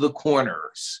into the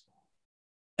corners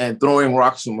and throwing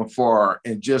rocks from afar,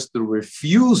 and just the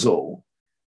refusal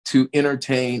to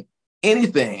entertain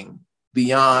anything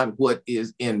beyond what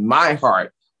is in my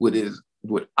heart, what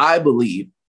I believe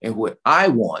and what I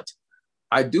want.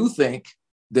 I do think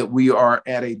that we are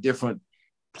at a different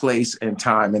place and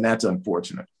time, and that's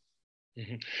unfortunate.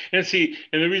 Mm-hmm. And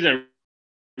the reason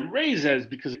I raise that is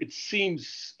because it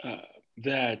seems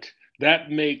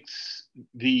that makes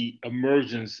the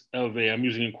emergence of I'm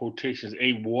using in quotations,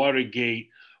 a Watergate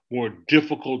more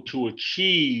difficult to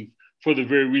achieve for the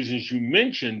very reasons you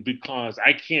mentioned, because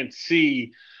I can't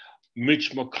see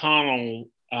Mitch McConnell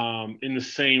in the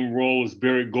same role as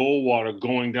Barry Goldwater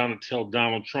going down to tell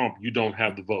Donald Trump, you don't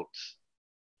have the votes.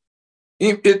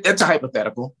 It's a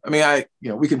hypothetical. I mean,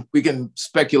 we can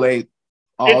speculate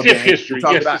all day. It's history.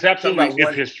 Yes, it's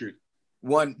absolutely history.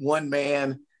 One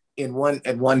man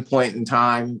at one point in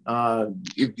time.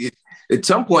 At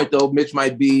some point, though, Mitch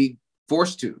might be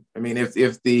forced to. I mean, if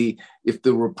the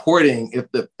reporting,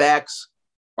 if the facts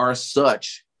are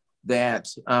such that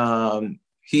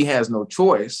he has no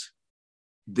choice,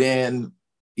 then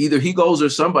either he goes or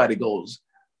somebody goes.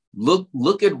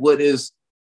 Look at what is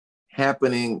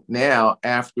happening now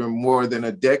after more than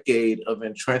a decade of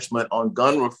entrenchment on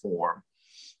gun reform.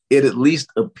 It at least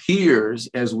appears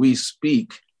as we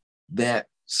speak that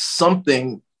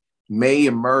something may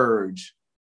emerge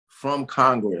from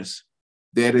Congress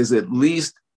that is at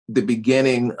least the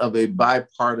beginning of a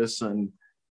bipartisan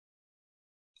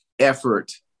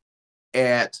effort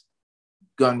at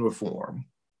gun reform.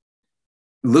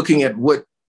 Looking at what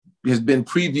has been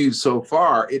previewed so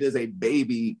far, it is a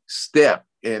baby step.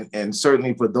 And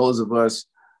certainly for those of us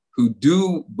who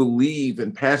do believe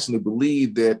and passionately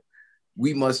believe that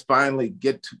we must finally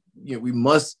we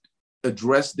must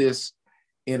address this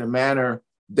in a manner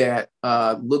that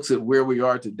looks at where we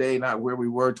are today, not where we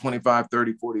were 25,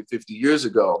 30, 40, 50 years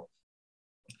ago,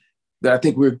 that I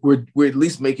think we're at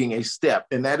least making a step.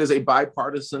 And that is a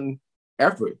bipartisan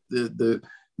effort. The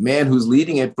man who's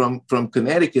leading it from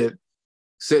Connecticut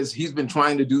says he's been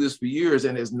trying to do this for years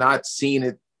and has not seen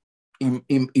it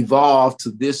evolve to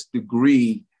this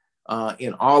degree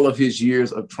in all of his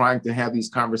years of trying to have these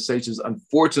conversations.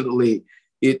 Unfortunately,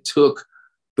 it took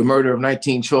the murder of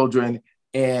 19 children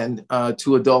and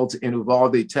 2 adults in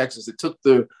Uvalde, Texas. It took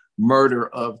the murder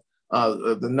of I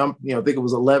think it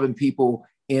was 11 people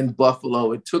in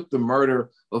Buffalo. It took the murder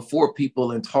of 4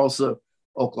 people in Tulsa,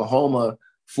 Oklahoma,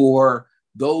 for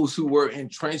those who were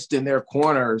entrenched in their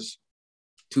corners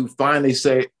to finally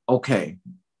say, okay,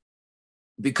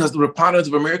 because the preponderance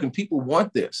of American people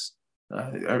want this.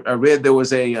 I read there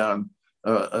was a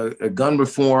gun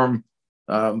reform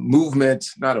movement,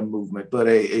 not a movement, but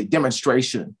a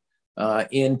demonstration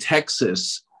in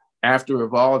Texas after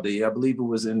Uvalde. I believe it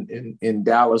was in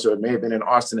Dallas, or it may have been in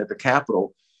Austin at the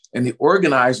Capitol. And the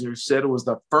organizers said it was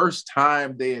the first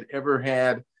time they had ever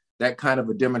had that kind of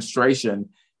a demonstration,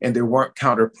 and there weren't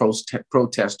counter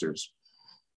protesters.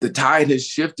 The tide has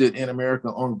shifted in America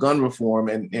on gun reform,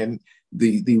 and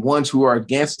the ones who are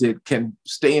against it can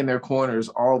stay in their corners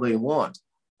all they want,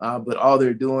 but all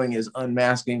they're doing is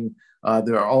unmasking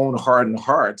their own hardened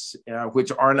hearts,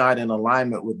 which are not in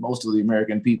alignment with most of the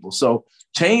American people. So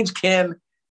change can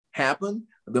happen.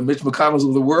 The Mitch McConnells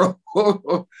of the world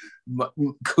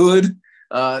could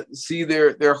see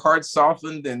their hearts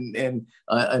softened and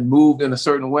moved in a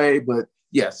certain way. But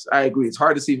yes, I agree. It's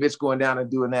hard to see Mitch going down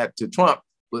and doing that to Trump.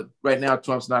 But right now,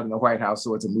 Trump's not in the White House,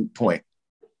 so it's a moot point.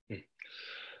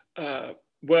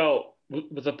 Well,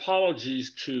 with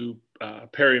apologies to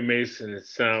Perry Mason, it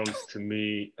sounds to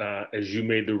me as you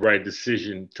made the right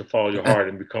decision to follow your heart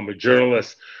and become a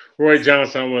journalist. Roy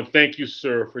Johnson, I want to thank you,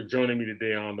 sir, for joining me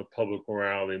today on the Public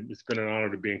Morality. It's been an honor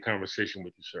to be in conversation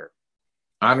with you, sir.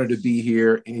 Honored to be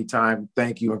here anytime.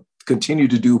 Thank you. Continue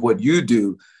to do what you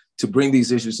do to bring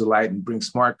these issues to light and bring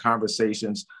smart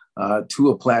conversations to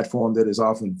a platform that is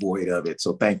often void of it.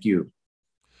 So thank you.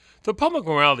 The Public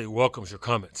Morality welcomes your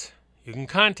comments. You can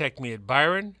contact me at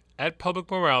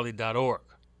byron@publicmorality.org.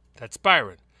 That's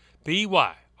Byron,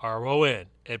 BYRON,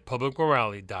 at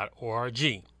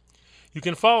publicmorality.org. You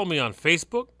can follow me on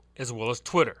Facebook as well as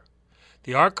Twitter.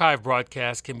 The archive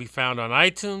broadcast can be found on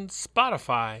iTunes,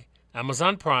 Spotify,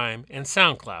 Amazon Prime, and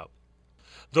SoundCloud.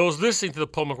 Those listening to the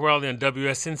Public Morality on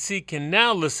WSNC can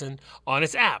now listen on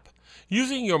its app.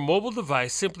 Using your mobile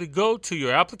device, simply go to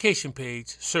your application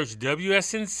page, search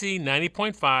WSNC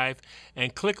 90.5,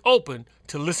 and click Open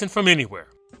to listen from anywhere.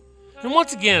 And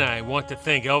once again, I want to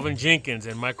thank Elvin Jenkins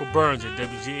and Michael Burns at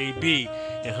WGAB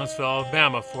in Huntsville,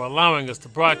 Alabama, for allowing us to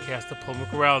broadcast the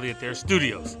Public Morality at their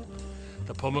studios.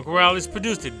 The Public Morality is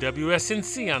produced at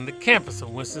WSNC on the campus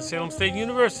of Winston-Salem State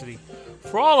University.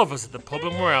 For all of us at the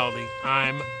Public Morality,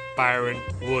 I'm Byron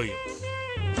Williams.